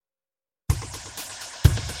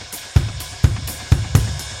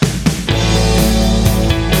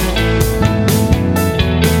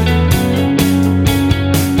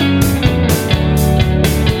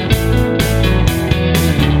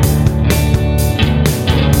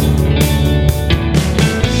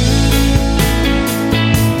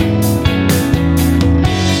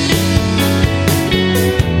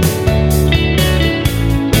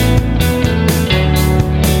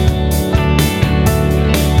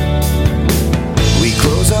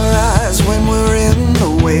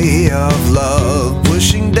way of love,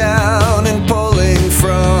 pushing down and pulling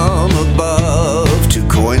from above, 2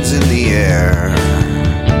 coins in the air.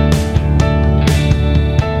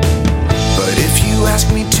 But if you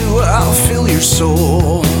ask me to, I'll fill your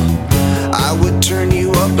soul. I would turn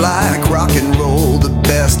you up like rock and roll. The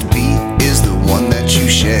best beat is the one that you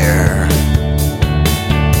share.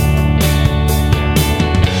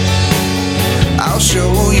 I'll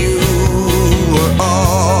show you we're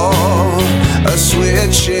all a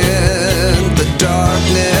switch in the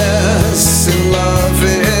darkness, and love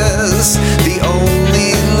is the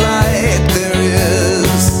only light there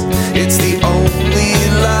is. It's the only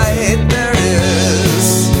light there is.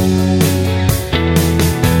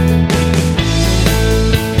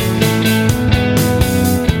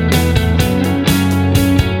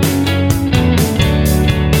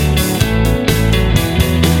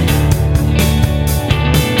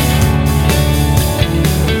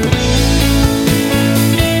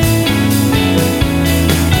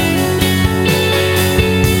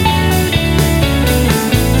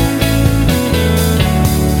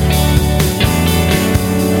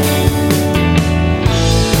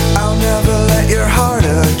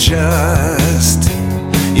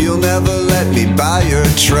 You'll never let me buy your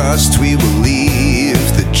trust. We will leave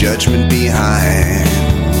the judgment behind.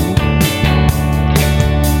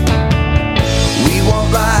 We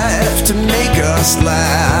want life to make us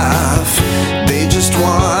laugh. They just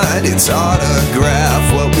want its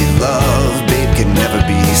autograph. What we love, babe, can never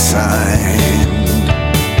be signed.